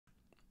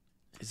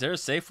Is there a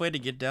safe way to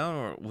get down,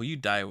 or will you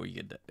die where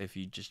you get if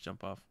you just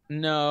jump off?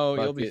 No,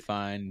 you'll be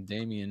fine.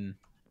 Damien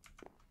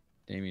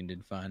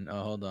did fine.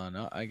 Oh, hold on.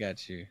 Oh, I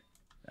got you.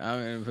 I'm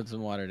gonna put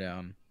some water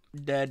down.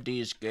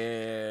 Daddy's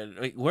scared.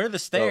 Wait, where are the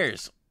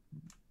stairs?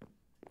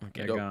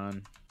 Okay, they're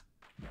gone.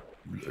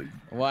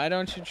 Why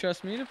don't you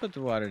trust me to put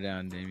the water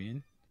down,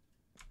 Damien?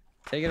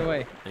 Take it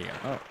away. There you go.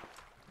 Oh.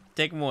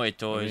 Take them away,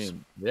 toys. I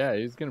mean, yeah,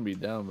 he's gonna be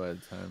down by the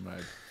time I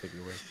take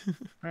it away.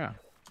 Yeah.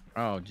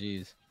 Oh,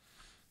 jeez.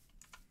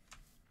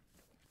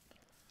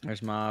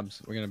 There's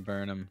mobs. We're gonna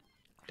burn them.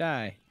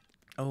 Die.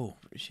 Oh,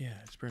 yeah,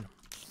 let's burn them.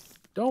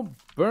 Don't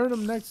burn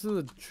them next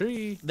to the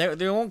tree.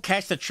 They won't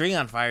catch the tree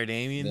on fire,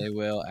 Damien. They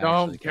will.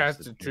 Don't catch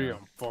the tree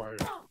on fire.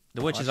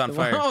 The witch is on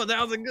fire. Oh,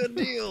 that was a good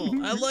deal.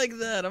 I like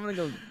that. I'm gonna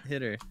go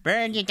hit her.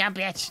 Burn, you dumb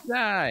bitch.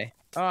 Die.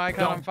 Oh, I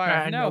got on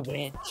fire. No.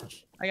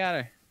 Witch. I got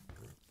her.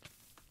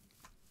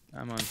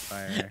 I'm on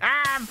fire.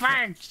 Ah, I'm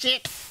fired.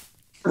 Shit.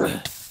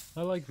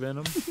 I like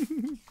Venom.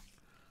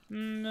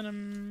 That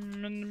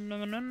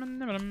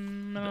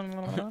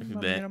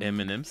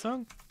Eminem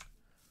song?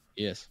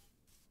 Yes.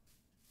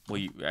 Well,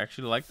 you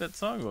actually like that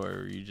song, or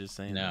are you just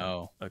saying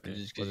no? That? Okay.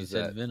 Just because you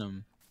said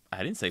Venom.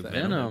 I didn't say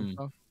Venom.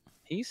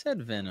 He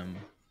said Venom.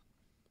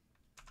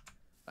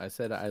 I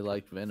said I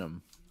like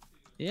Venom.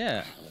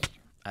 Yeah.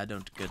 I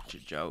don't get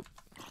your joke.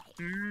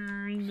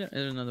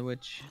 There's another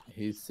witch.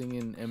 He's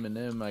singing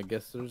Eminem. I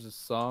guess there's a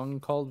song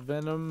called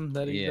Venom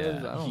that he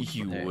does. I don't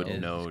you would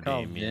know,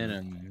 Damien.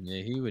 Venom.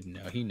 Yeah, he would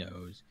know. He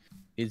knows.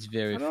 It's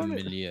very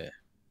familiar.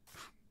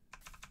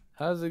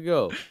 How's it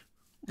go?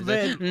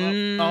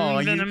 Oh,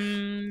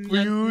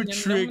 you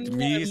tricked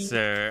me,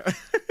 sir.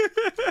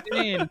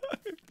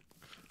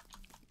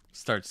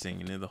 Start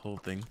singing it, the whole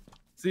thing.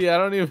 See, I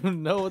don't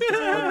even know what the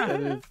fuck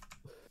that is.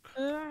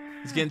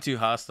 It's getting too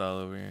hostile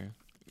over here.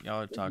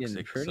 Y'all are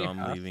toxic, so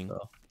I'm leaving.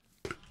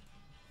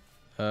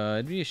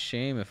 It'd be a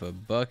shame if a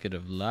bucket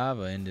of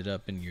lava ended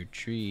up in your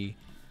tree.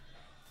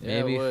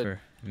 Yeah,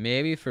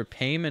 Maybe for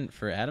payment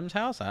for Adam's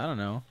house. I don't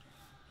know.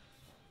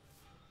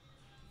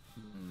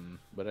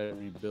 But I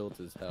rebuilt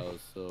his house,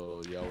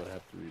 so y'all would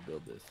have to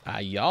rebuild this.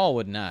 Y'all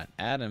would not.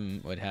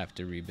 Adam would have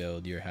to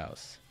rebuild your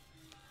house.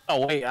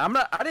 Oh wait, I'm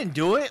not. I didn't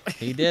do it.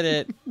 He did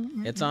it.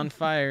 It's on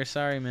fire.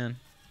 Sorry, man.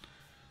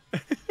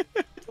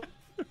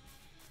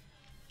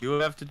 You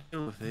have to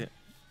deal with it.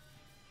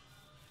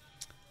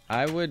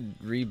 I would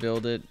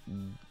rebuild it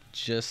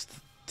just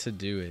to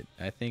do it.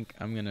 I think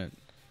I'm gonna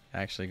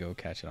actually go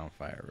catch it on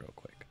fire real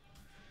quick.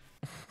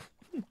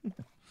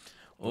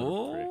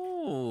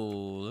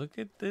 Oh, look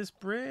at this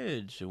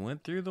bridge. It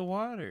went through the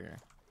water.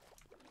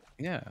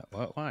 Yeah.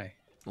 What? Why?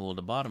 Well,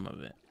 the bottom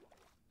of it.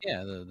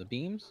 Yeah, the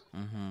beams.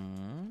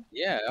 Mm-hmm.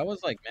 Yeah, I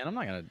was like, man, I'm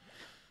not gonna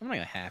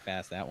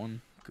half-ass that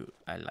one. Good.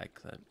 I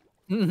like that.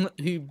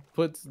 He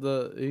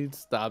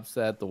stops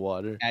at the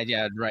water.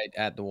 Yeah, right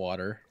at the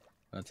water.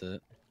 That's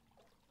it.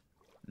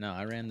 No,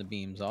 I ran the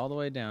beams all the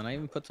way down. I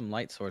even put some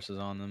light sources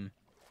on them.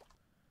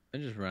 They're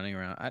just running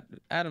around.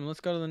 Adam, let's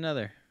go to the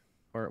nether.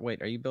 Or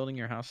wait, are you building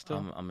your house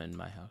still? I'm in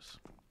my house.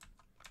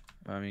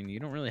 I mean, you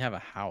don't really have a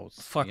house.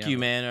 Fuck you,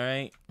 man, all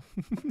right?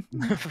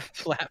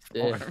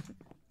 Platform. Yeah.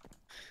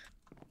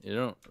 You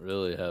don't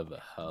really have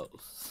a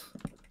house.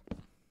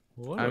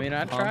 I mean,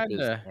 I tried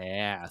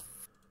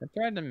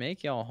to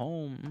make y'all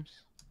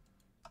homes.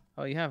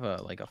 Oh, you have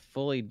a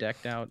fully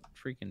decked out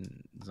freaking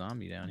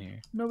zombie down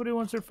here. Nobody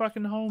wants their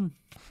fucking home.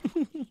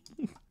 There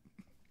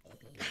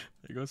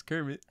goes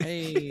Kermit.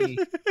 Hey.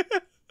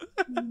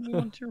 You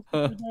want your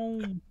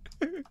home.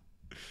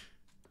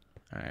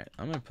 Alright,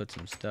 I'm gonna put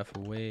some stuff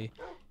away.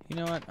 You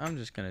know what? I'm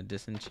just gonna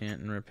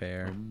disenchant and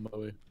repair.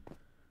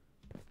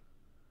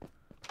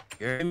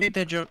 You made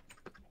that joke.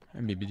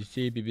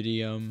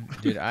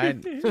 Dude, I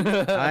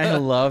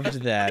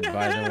loved that,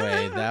 by the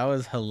way. That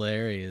was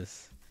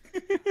hilarious.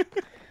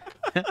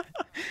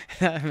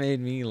 That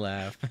made me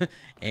laugh.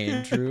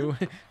 Andrew,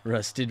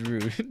 rusted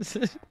roots.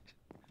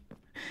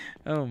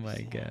 Oh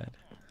my god.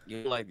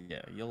 You'll like the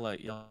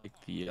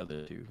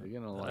other two. You're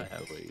gonna like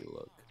the way you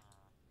look.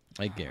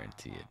 I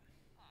guarantee it.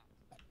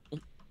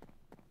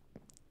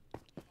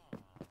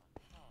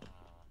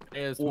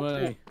 Pay us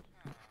money.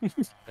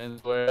 And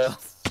where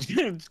else?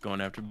 Just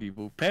going after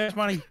people. Pay us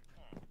money.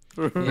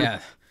 Yeah.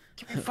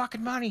 Give me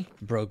fucking money.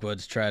 Broke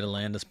Budz try to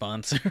land a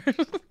sponsor.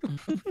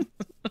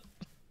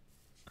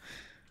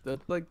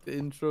 That's like the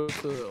intro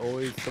to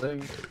always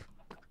playing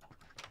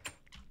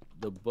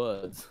the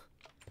Budz.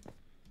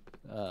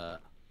 Try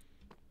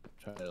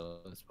to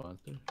land a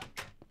sponsor.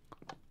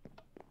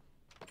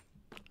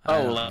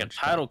 Oh, like a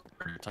title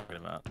card you're talking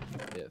about.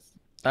 Yes.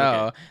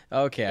 Oh,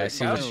 okay. I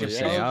see what Finally, you're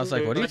saying. I was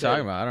like, what are you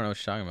talking about? I don't know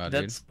what you're talking about,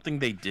 dude. That's something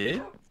they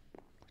did?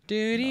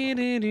 Yeah.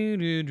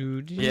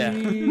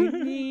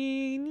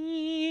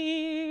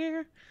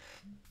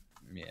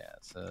 Yeah,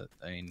 so,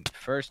 I mean,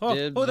 first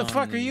dibs who the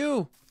fuck are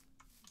you?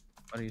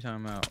 What are you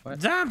talking about?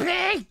 What?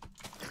 Zombie!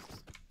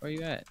 Where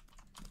you at?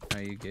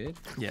 Are you good?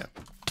 Yeah.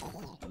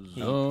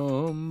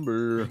 Zombie.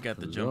 You got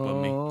the jump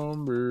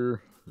on me.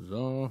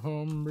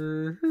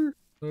 Zombie.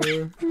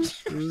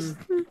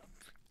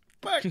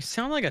 fuck? You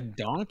sound like a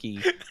donkey.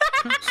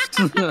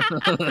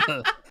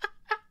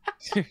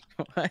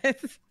 What?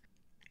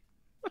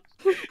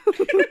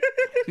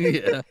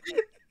 Yeah.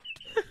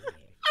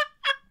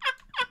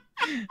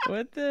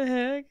 What the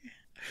heck?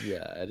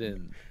 Yeah, I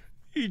didn't.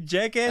 You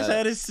jackass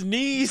had to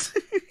sneeze.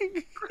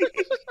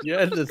 You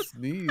had to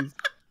sneeze.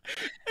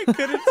 I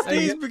couldn't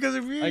sneeze because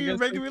of you. I You're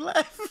guess making me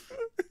laugh.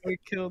 We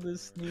killed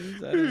his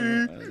sneeze. I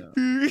don't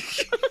know.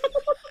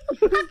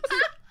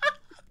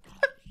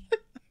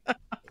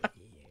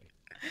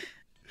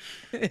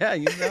 Yeah,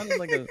 you sounded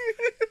like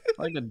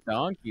a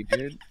donkey,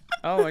 dude.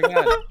 Oh my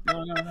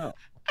god.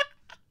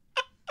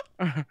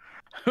 No.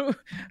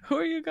 Who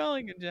are you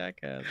calling a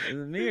jackass? Is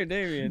it me or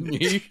Damien?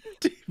 Me,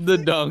 the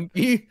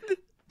donkey.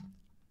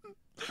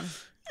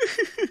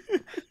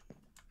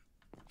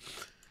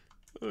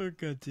 Oh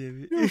god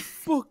damn You it.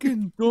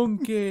 fucking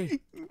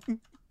donkey.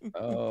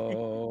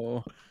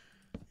 Oh.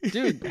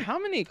 Dude, how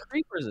many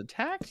creepers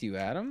attacked you,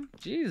 Adam?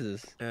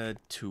 Jesus.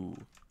 2.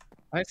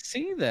 I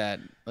see that.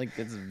 Like,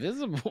 it's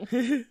visible.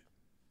 You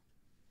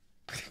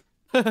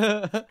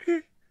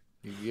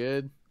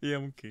good? Yeah,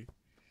 I'm okay.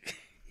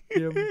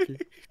 Yeah, I'm okay.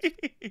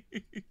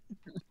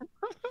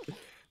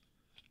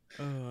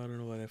 Oh, I don't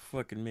know why that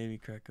fucking made me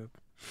crack up.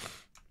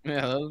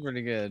 Yeah, that was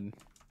pretty good.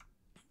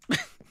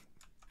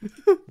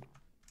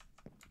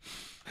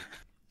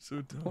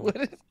 So dumb. What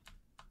is...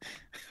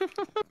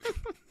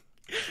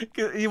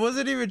 'Cause he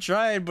wasn't even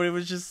trying, but it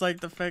was just like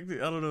the fact that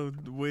I don't know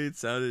the way it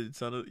sounded. It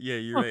sounded, yeah,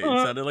 you're right. It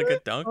sounded like a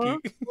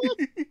donkey.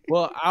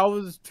 Well, I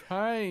was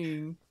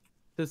trying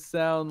to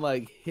sound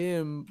like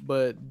him,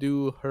 but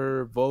do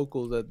her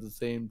vocals at the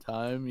same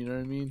time. You know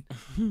what I mean?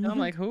 I'm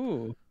like,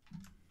 who?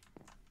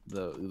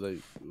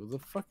 The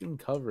fucking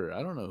cover.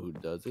 I don't know who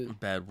does it.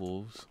 Bad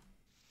Wolves.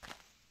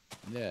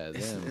 Yeah,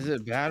 them. Is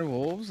it Bad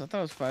Wolves? I thought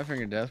it was Five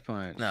Finger Death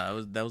Punch.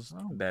 No, that was I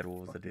don't Bad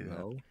Wolves that did that.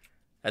 know.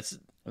 That's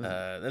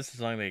the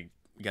song they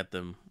got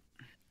them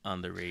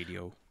on the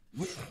radio.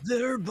 With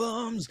their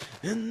bombs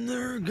and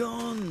their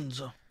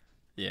guns.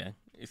 Yeah,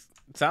 it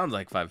sounds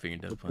like Five Finger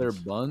Death With Punch. their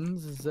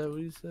buns? Is that what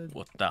you said?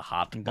 With the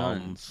hot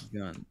buns.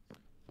 Guns.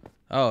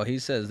 Oh, he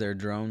says they're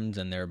drones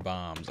and they're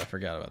bombs. I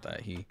forgot about that.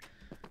 He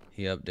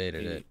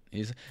updated it.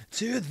 He's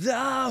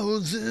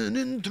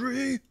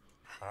 2003.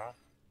 I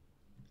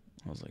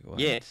was like, what?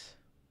 Yeah.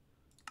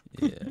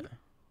 Yeah.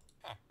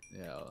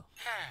 Yeah.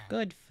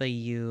 Good for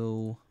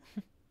you.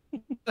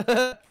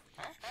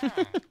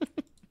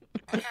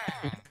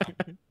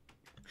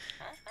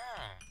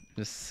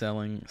 Just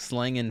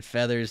slanging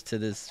feathers to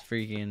this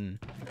freaking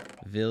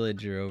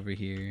villager over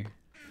here.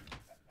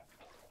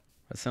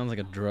 That sounds like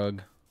a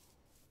drug.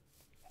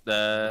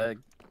 Yeah.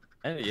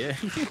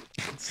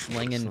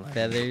 Slinging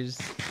feathers.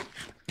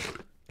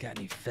 Got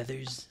any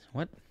feathers?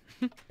 What?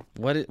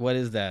 What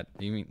is that?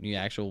 You mean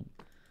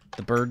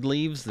the bird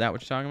leaves? Is that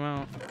what you're talking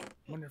about?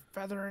 When you're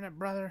feathering it,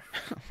 brother.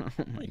 Oh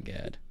my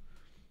god.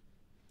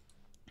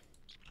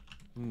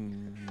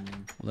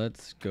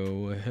 Let's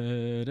go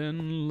ahead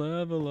and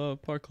level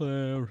up our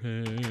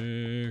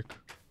cleric.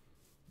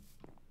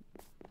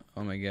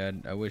 Oh my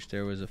god, I wish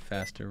there was a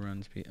faster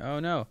run speed. Oh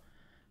no.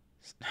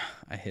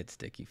 I hit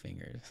sticky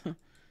fingers.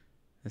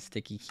 The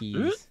sticky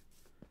keys.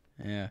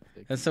 Yeah.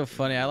 That's so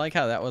funny. I like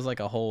how that was like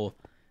a whole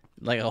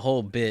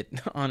bit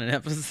on an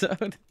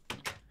episode.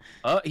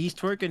 Oh, he's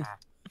twerking.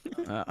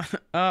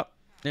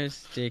 There's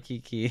sticky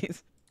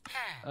keys.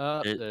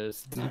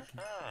 There's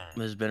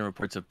There's been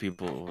reports of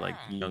people, like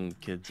young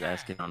kids,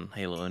 asking on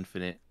Halo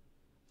Infinite,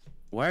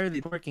 why are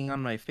they twerking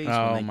on my face?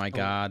 Oh my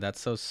god,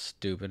 that's so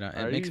stupid.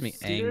 It makes you me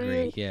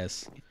angry. serious?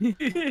 Yes.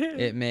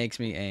 It makes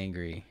me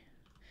angry.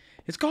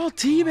 It's called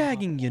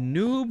teabagging, you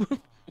noob.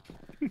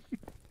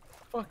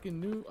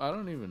 fucking noob. I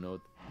don't even know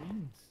what that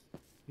means.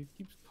 He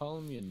keeps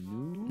calling me a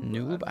noob.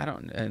 Noob?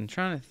 I'm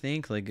trying to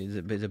think. Like, is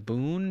it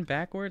boon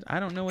backwards? I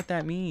don't know what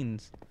that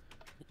means.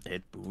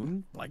 Ed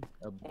Boon? Like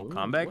A Mortal boob?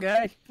 Kombat What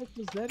guy? the fuck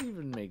does that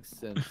even make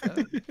sense?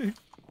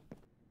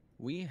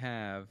 We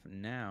have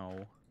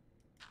now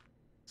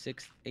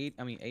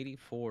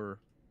 84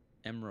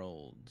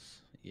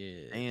 emeralds.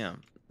 Yeah.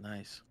 Damn,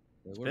 nice.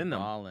 We're spin them.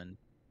 balling.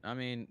 I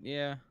mean,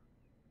 yeah.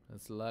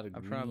 That's a lot of I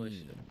green. probably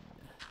should.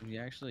 We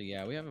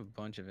have a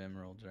bunch of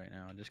emeralds right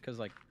now. Just because,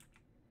 like,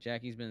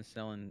 Jackie's been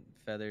selling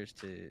feathers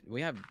to...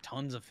 We have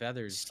tons of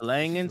feathers.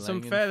 Slanging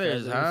some Slanging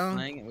feathers, feathers.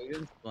 huh? We've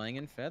been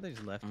slanging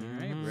feathers left and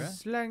right, Mhm. bruh.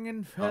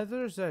 Slanging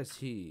feathers, I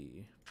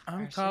see.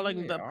 I'm I see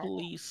calling they the are.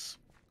 police.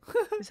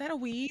 Is that a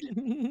weed?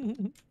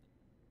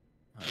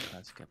 Oh,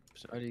 that's good.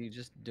 Or are you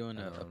just doing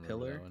I a don't remember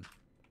pillar? that one.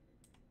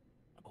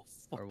 Oh,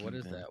 Or what fucking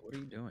is damn. that? What are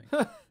you doing?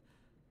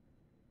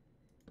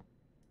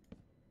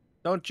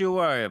 Don't you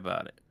worry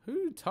about it. Who are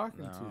you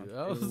talking No, to?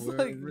 I was don't like,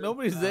 worry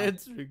nobody's about-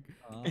 answering.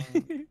 I'm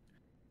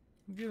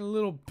getting a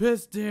little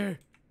pissed here.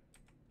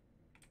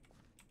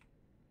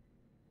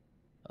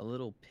 A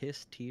little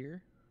piss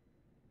tear?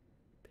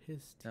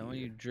 Pissed. Is that when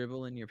you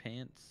dribble in your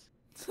pants?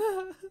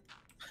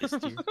 Piss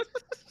tear.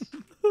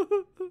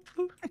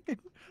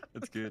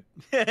 That's good.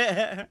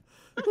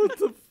 What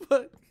the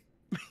fuck?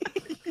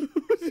 you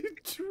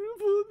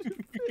dribbled your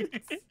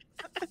face.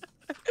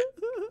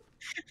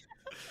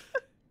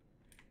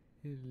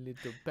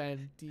 Little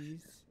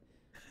panties.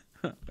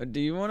 Do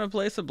you want to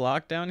place a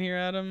block down here,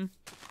 Adam?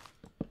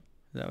 Is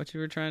that what you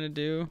were trying to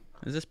do?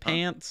 Is this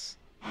pants?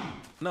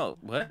 No,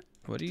 what?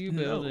 What are you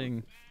No.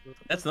 building?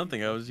 That's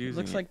nothing I was using.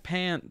 Looks like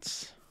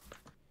pants.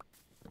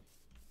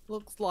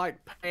 Looks like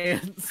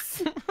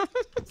pants.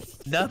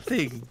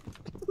 nothing.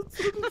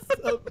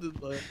 Something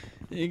like.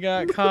 He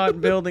got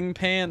caught building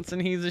pants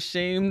and he's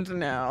ashamed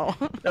now.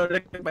 No,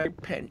 look at my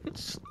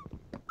pants.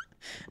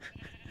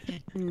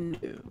 No.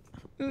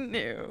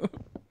 No.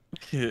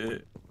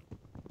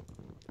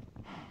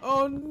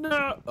 Oh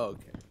no.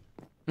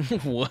 Okay.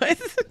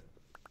 What?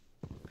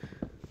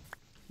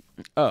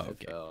 Oh, I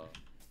okay. fell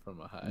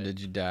from a high. Did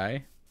you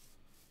die?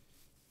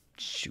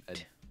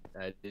 Shoot.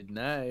 I did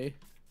not.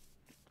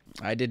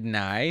 I did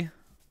not. I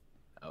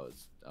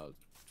was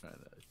trying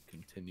to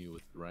continue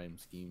with the rhyme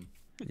scheme.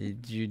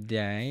 Did you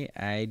die?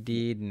 I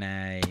did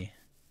not.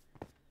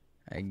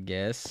 I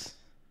guess.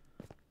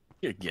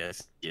 I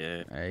guess,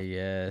 yeah. I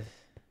guess.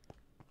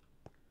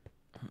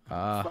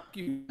 Ah. Fuck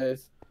you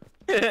guys.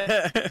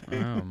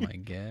 Oh my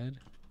god.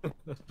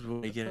 This is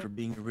what I get for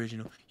being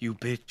original, you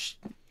bitch.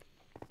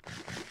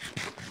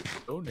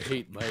 Don't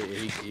hate my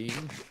A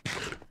game.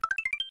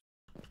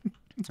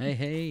 Hey,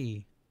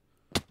 hey.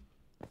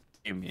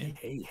 Give me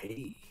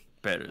Hey.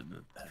 better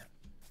than that.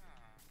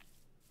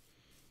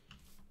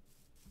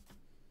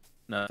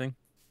 Nothing.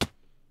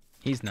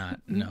 He's not.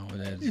 No,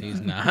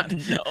 he's not.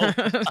 No.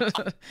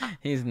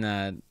 He's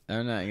not.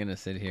 I'm not gonna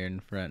sit here in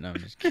front. No, I'm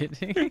just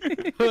kidding.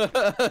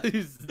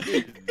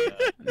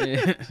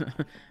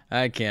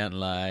 I can't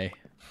lie.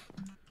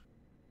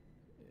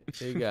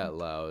 It got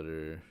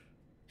louder.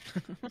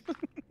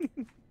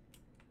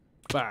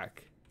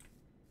 Back.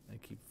 I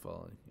keep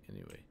falling.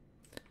 Anyway.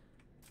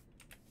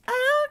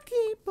 I'll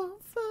keep on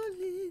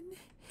falling.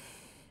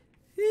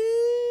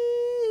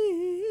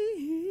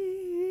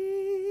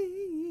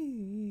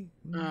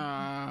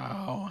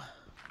 Oh.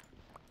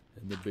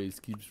 And the bass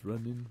keeps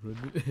running.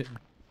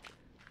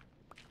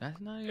 That's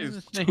not even the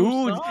It's same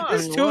two, song.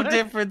 it's two What?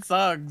 different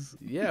songs.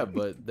 Yeah,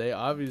 but they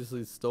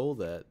obviously stole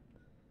that.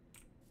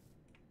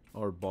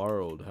 Or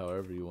borrowed,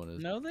 however you want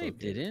to. No, they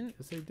didn't.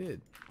 Yes, they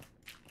did.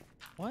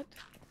 What?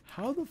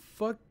 How the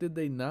fuck did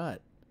they not?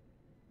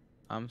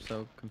 I'm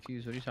so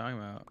confused. What are you talking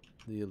about?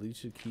 The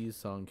Alicia Keys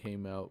song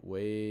came out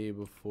way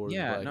before. the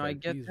Yeah, Black no, I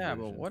Eyed get Peas that,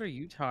 but version. what are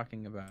you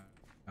talking about?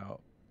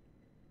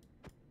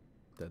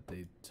 That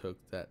they took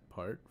that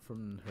part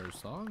from her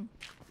song?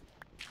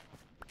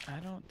 I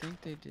don't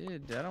think they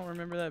did. I don't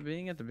remember that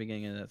being at the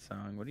beginning of that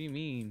song. What do you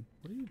mean?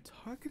 What are you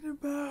talking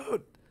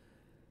about?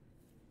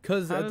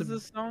 Cause How at does the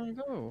this song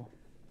go?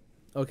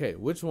 okay,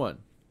 which one?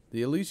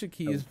 The Alicia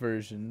Keys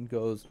version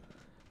goes.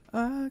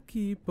 I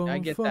keep on. I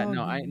get that.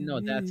 No, I know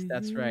falling.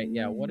 that's right.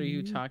 Yeah, what are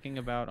you talking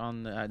about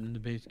on the and the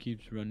bass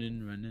keeps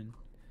running.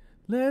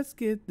 Let's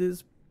get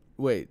this.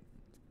 Wait.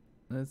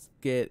 Let's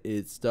get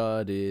it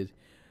started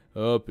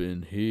up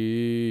in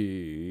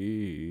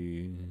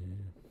here.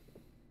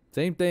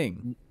 Same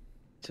thing.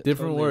 Different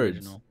Totally words.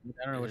 original.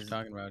 I don't know what you're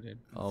talking about, dude.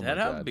 Oh Is my that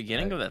how the God.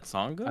 beginning of that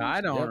song goes?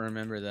 I don't Yep.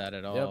 remember that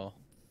at all.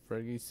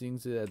 Fergie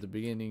sings it at the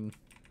beginning.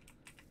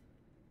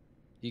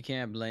 You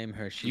can't blame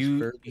her. She's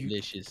You-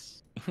 delicious.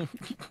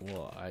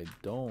 Well, I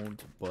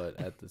don't, but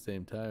at the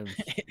same time,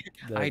 I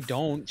that's-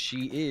 don't.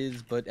 She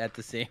is, but at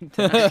the same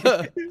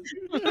time.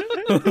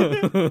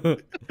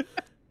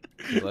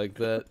 You like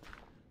that?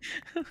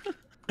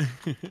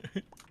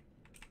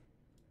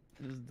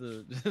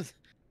 This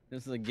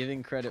is the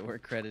giving credit where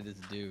credit is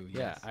due.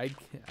 Yeah, Yes.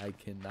 I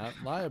cannot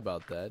lie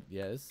about that.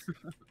 Yes,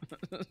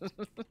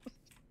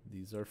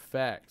 these are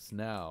facts.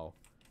 Now,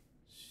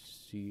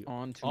 she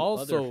On to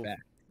also other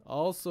facts.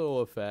 also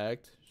a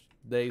fact.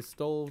 They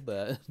stole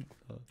that.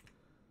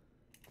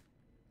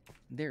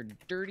 They're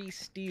dirty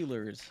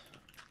stealers.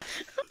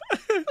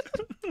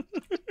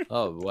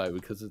 Oh, why?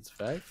 Because it's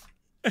facts.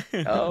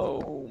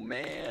 Oh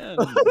man,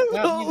 you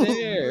got me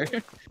there.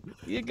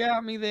 You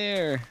got me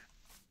there.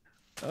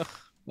 Ugh.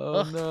 Oh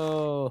Ugh.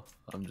 no!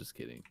 I'm just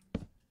kidding.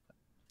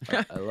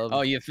 I love.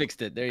 Oh, you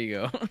fixed it. There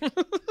you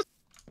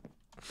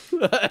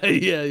go.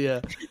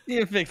 yeah.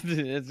 You fixed it.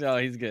 It's, oh,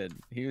 he's good.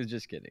 He was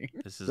just kidding.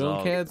 This is Don't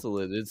all. cancel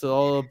it. It's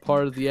all a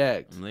part of the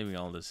act. I'm leaving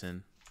all this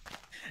in.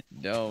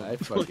 No, I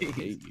fucking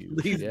hate you.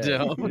 Please Yeah,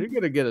 don't. You're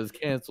gonna get us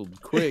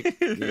canceled quick.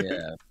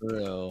 Yeah, for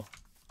real.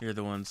 You're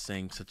the one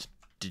saying such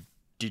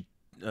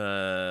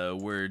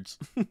words.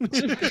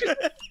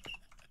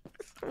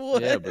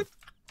 What? Yeah,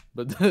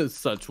 but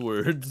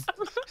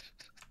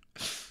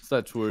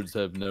such words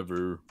have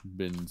never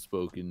been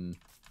spoken.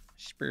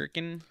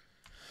 Spirkin.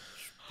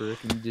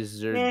 Frickin'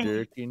 dessert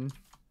jerkin.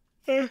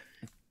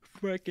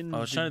 Frickin' I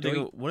was trying to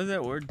think of what is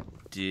that word?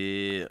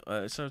 It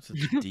starts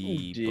with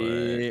D,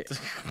 but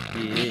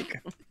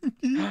Dick.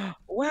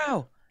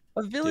 Wow,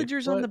 a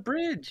villager's on what? the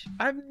bridge.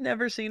 I've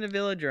never seen a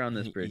villager on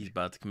this he's bridge.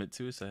 about to commit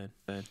suicide.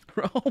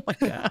 Oh my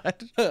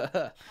god.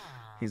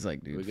 He's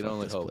like, dude, We can fuck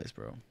only this hope. place,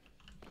 bro.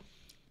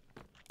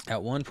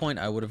 At one point,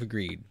 I would have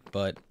agreed,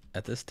 but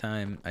at this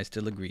time, I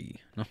still agree.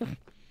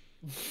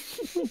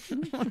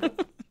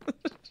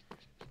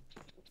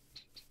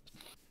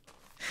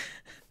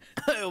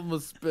 I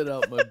almost spit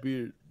out my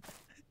beard.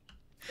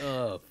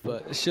 Oh,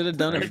 fuck. Should have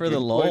done it for the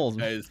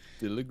lulz. I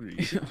still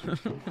agree.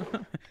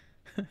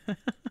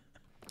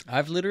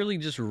 I've literally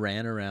just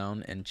ran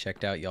around and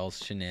checked out y'all's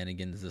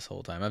shenanigans this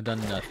whole time. I've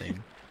done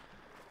nothing.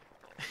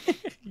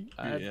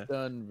 I've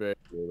done very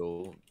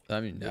little. I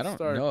mean, I don't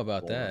know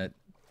about that.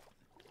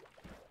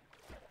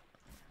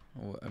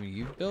 Well, I mean,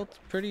 you've built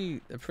a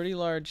pretty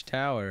large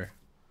tower.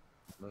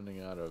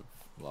 Running out of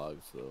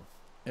logs, though.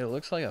 It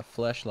looks like a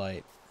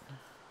fleshlight.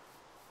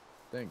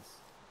 Thanks.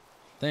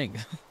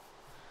 Thanks.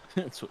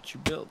 That's what you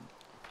build.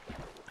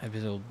 I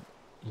build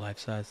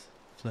life-size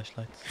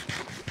fleshlights.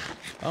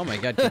 Oh my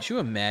god, could you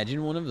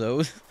imagine one of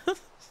those?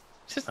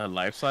 Just a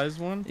life-size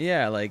one?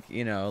 Yeah, like,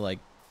 you know, like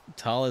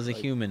tall as a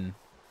human.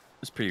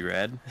 It's pretty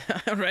rad.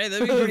 Right,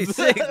 that'd be pretty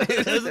sick,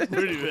 dude. That's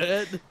pretty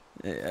rad.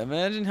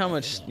 Imagine how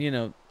much, you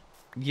know,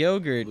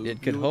 yogurt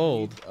it could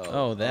hold.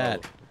 Oh,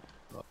 that.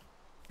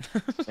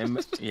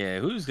 Yeah,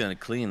 who's gonna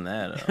clean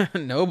that up?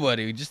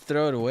 Nobody. We just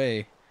throw it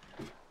away.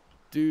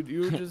 Dude, you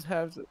would just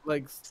have to,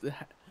 like,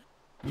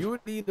 you would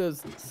need to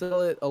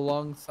sell it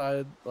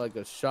alongside, like,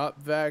 a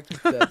shop vac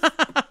that's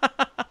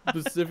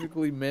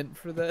specifically meant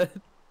for that.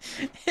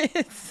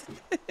 It's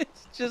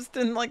just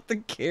in, like, the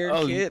care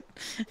kit.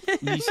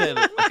 You said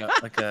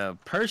like a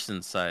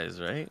person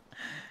size, right?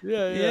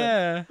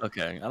 Yeah.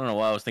 Okay, I don't know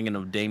why I was thinking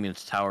of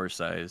Damien's tower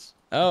size.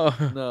 Oh,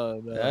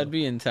 No. that'd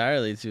be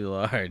entirely too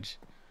large.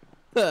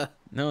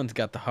 No one's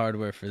got the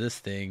hardware for this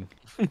thing.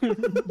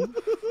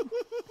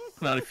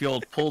 Not if you all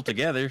pull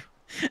together.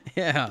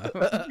 Yeah.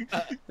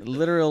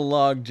 Literal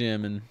log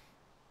jamming.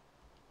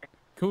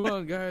 Come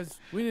on, guys.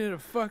 We need to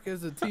fuck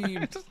as a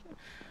team.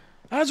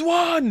 As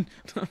one!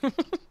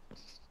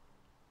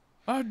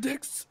 Our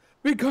dicks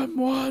become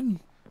one.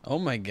 Oh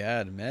my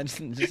god,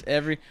 imagine just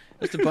a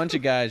bunch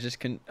of guys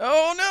just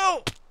oh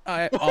no!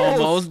 I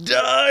almost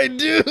died,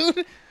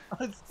 dude!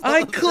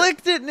 I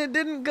clicked it and it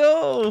didn't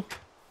go!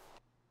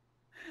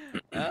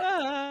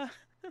 I'm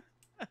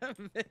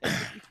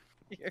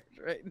scared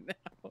right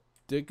now.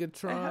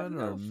 Dickatron no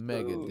or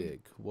Mega food.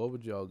 Dick? What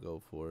would y'all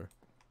go for?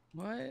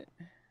 What?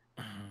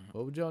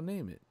 What would y'all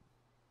name it?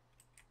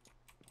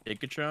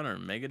 Dickatron or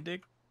Mega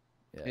Dick?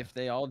 Yeah. If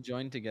they all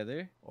join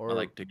together? Or I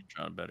like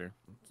Dickatron better.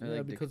 I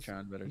like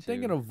Dickatron better I'm too.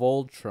 thinking of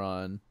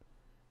Voltron.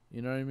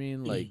 You know what I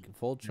mean? Like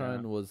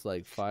Voltron was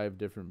like 5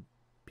 different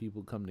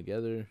people come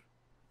together.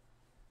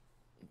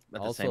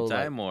 At the same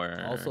time,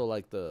 also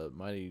like the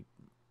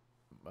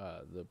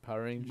the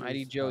Power Rangers.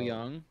 Mighty Joe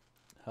Young.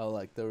 How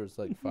like there was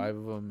like 5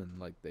 of them and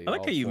like they. I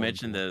like all how you formed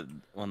mentioned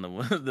one. that on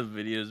one of the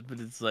videos, but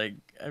it's like,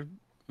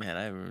 man,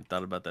 I haven't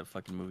thought about that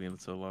fucking movie in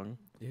so long.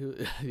 He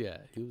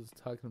was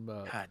talking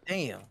about God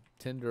damn.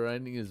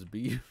 tenderizing his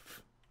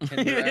beef.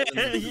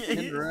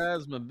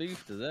 Tenderize my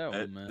beef to that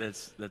one, man.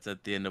 That's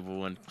at the end of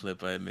one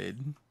clip I made.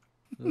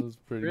 That was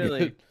pretty Really?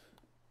 good.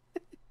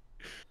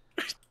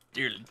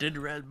 Dear,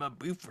 tenderize my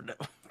beef for that.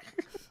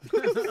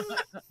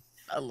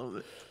 I love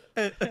it.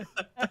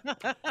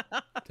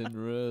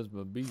 Tenderize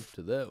my beef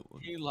to that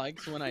one. He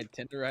likes when I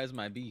tenderize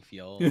my beef,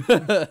 y'all.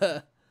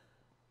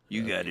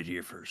 You got it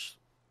here first.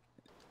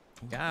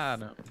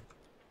 God,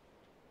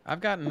 I've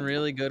gotten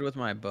really good with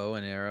my bow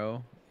and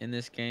arrow in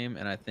this game,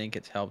 and I think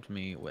it's helped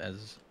me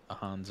as a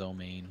Hanzo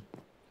main.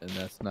 And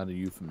that's not a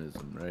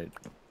euphemism, right?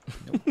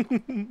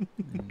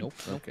 Nope.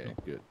 Okay,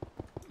 good.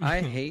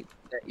 I hate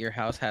that your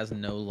house has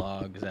no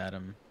logs,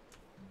 Adam.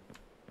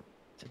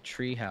 It's a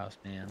tree house,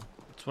 man.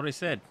 That's what I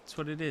said. That's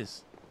what it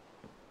is.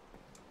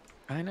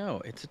 I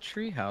know, it's a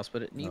tree house,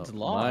 but it needs No,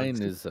 logs.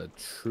 Mine is a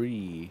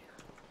tree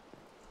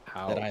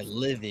house. that I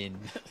live in.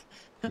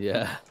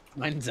 Yeah.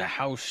 Mine's a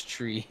house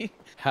tree.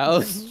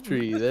 House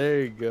tree.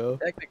 There you go.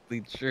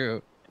 Technically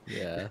true.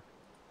 Yeah.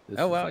 This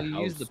Oh is wow, a you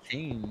use the house.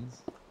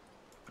 panes.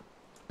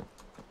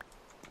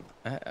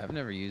 I've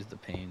never used the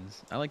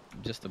panes. I like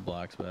just the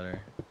blocks better.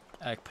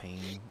 Act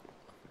pain.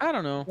 I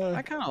don't know.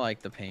 I kind of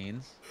like the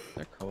panes.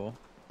 They're cool.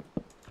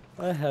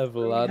 I have a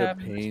What do we lot have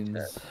of in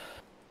this pains. chest?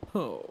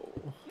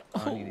 Oh.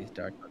 I need these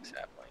dark oak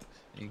saplings.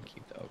 You can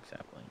keep the oak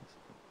saplings.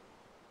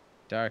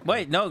 Dark.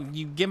 Wait, oak. no,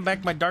 you give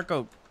back my dark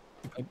oak.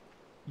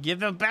 Give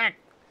them back.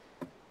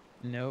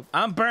 Nope.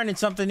 I'm burning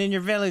something in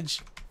your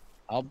village.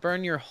 I'll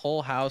burn your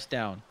whole house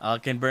down. I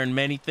can burn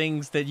many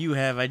things that you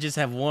have. I just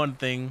have one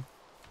thing.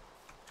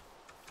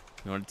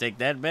 You want to take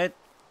that bet?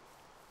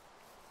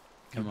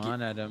 Come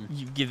on, Adam.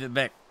 You give it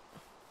back.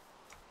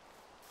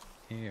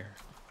 Here.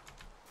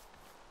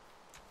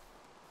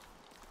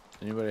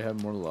 Anybody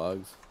have more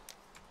logs?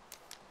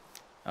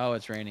 Oh,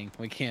 it's raining.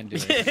 We can't do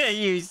it.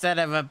 You son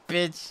of a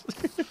bitch.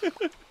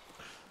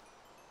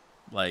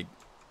 Like,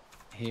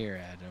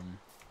 Here, Adam.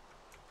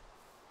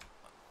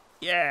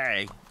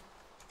 yay.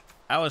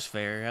 I was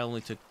fair. I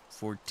only took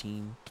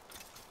 14.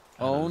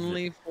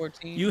 Only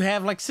 14? You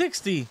have like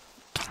 60.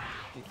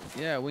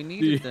 Yeah, we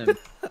needed them.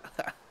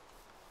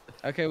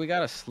 Okay, we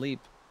gotta sleep.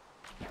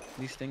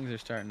 These things are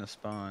starting to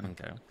spawn.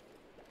 Okay.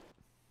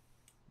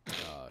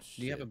 Oh, shit.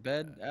 Do you have a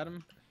bed,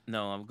 Adam?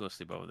 No, I'm going to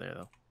sleep over there,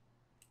 though.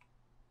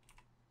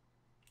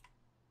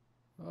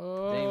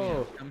 Oh,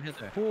 Damien, come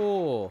hither.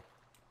 cool.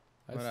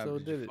 I What still happened?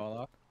 Did did you it. fall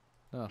off?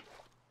 No.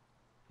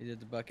 You did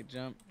the bucket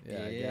jump? Yeah, I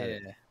got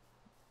it.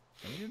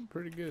 I'm getting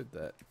pretty good at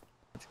that.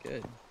 That's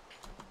good.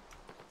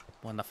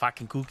 Want the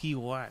fucking cookie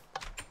or what?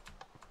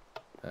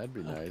 That'd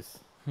be nice.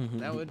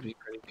 That would be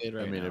pretty good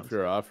right I mean, now. if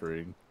you're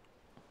offering.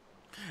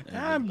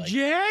 I'm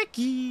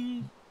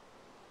Jackie.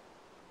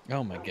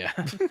 Oh my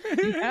god.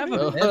 You have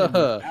a bed in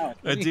your house.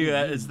 What do you Dude,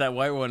 mean? it's that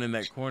white one in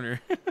that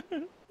corner.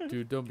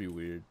 Dude, don't be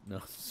weird.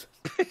 No.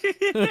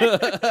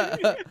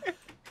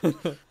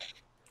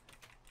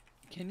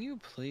 Can you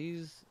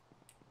please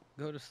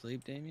go to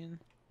sleep, Damien?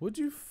 Would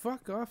you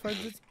fuck off? I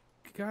just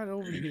got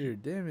over here.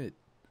 Damn it.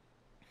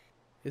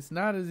 It's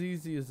not as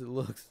easy as it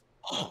looks.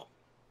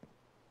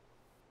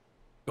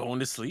 Going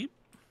to sleep?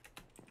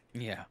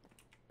 Yeah.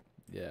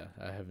 Yeah,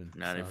 I haven't.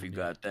 Not if you found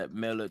got that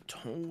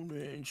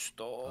melatonin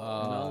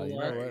stuff. You know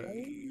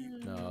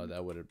what? No,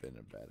 that would have been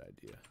a bad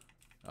idea.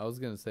 I was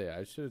gonna say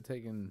I should have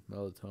taken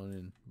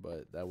melatonin,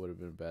 but that would have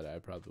been bad. I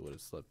probably would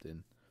have slept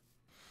in.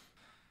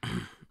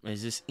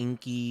 Is this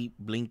Inky,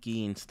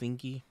 Blinky, and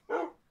Stinky?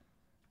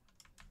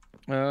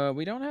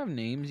 We don't have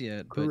names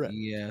yet, but Correct.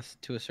 yes,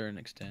 to a certain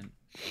extent.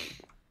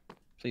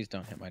 Please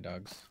don't hit my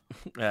dogs.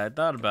 Yeah, I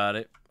thought about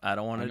it. I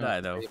don't want I to know,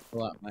 die though. they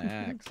pull out my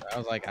axe. I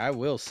was like, I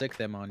will sick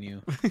them on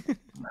you.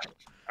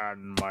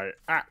 And my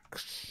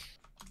axe.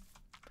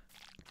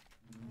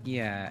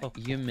 Yeah, Oh,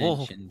 you whoa.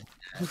 mentioned.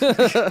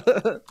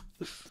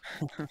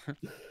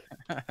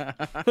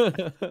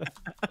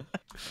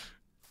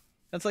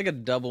 That's like a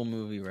double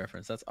movie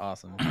reference. That's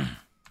awesome.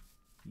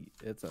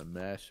 It's a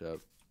mashup.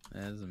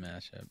 That is a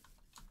mashup.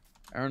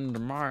 Earned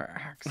my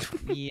axe.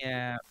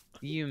 Yeah,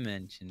 you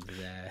mentioned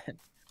that.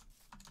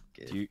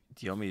 Good. Do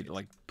you want me to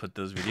like put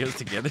those videos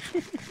together?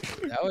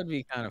 That would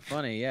be kind of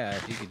funny, yeah,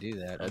 if you could do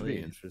that. That'd be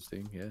please.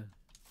 interesting. Yeah.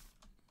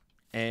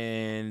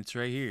 And it's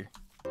right here.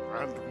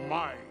 And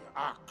my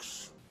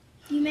axe.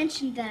 You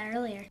mentioned that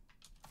earlier.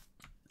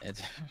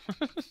 It's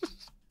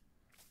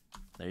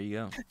There you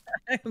go.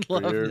 I For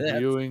love your that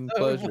viewing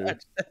so pleasure.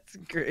 much. That's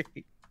great.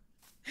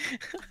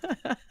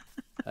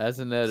 As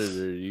an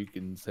editor, you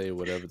can say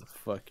whatever the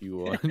fuck you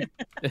want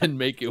and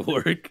make it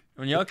work.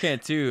 I mean, y'all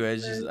can't too.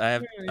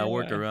 I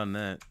work Yeah. around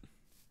that.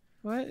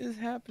 What is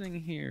happening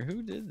here?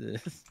 Who did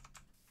this?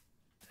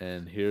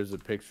 And here's a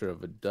picture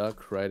of a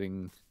duck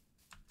riding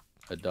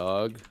a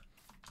dog.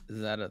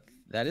 That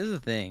is a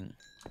thing.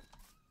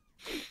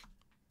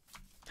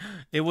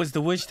 It was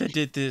the witch that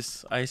did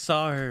this. I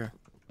saw her.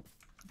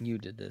 You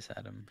did this,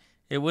 Adam.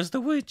 It was the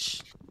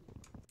witch.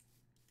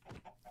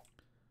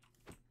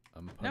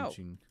 I'm No.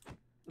 punching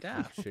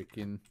Yeah. a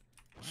chicken.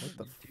 What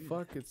the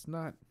fuck? It's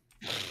not.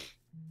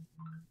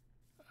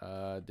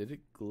 Did it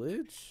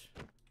glitch?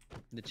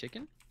 The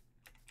chicken?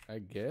 I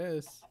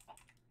guess.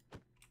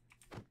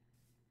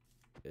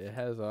 It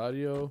has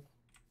audio.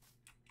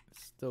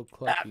 It's still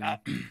clucking. I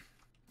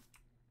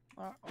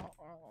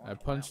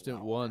punched it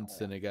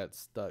once and it got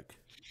stuck.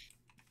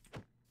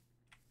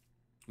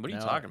 What are you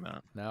Now- talking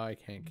about? Now I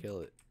can't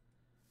kill it.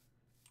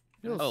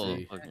 You'll Oh,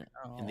 see. okay.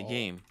 In the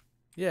game.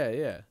 Yeah,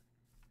 yeah.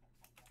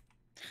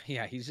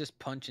 Yeah, he's just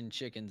punching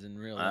chickens in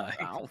real I life.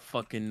 don't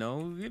fucking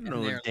know. You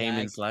know they're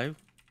Damon's life.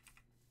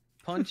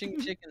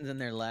 Punching chickens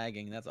and they're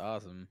lagging. That's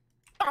awesome.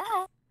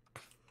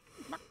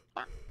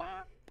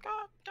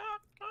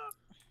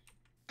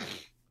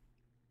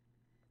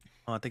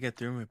 Oh, I think I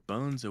threw my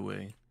bones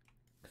away.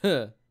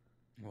 Why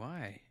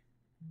Why?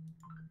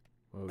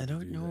 would I you don't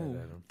do that, know.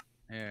 Adam?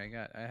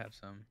 Here, I have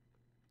some.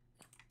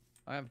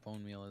 I have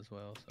bone meal as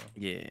well, so.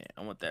 Yeah,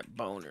 I want that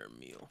boner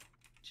meal.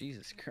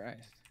 Jesus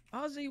Christ.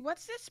 Ozzy,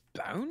 what's this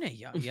boner?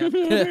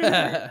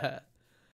 Yeah.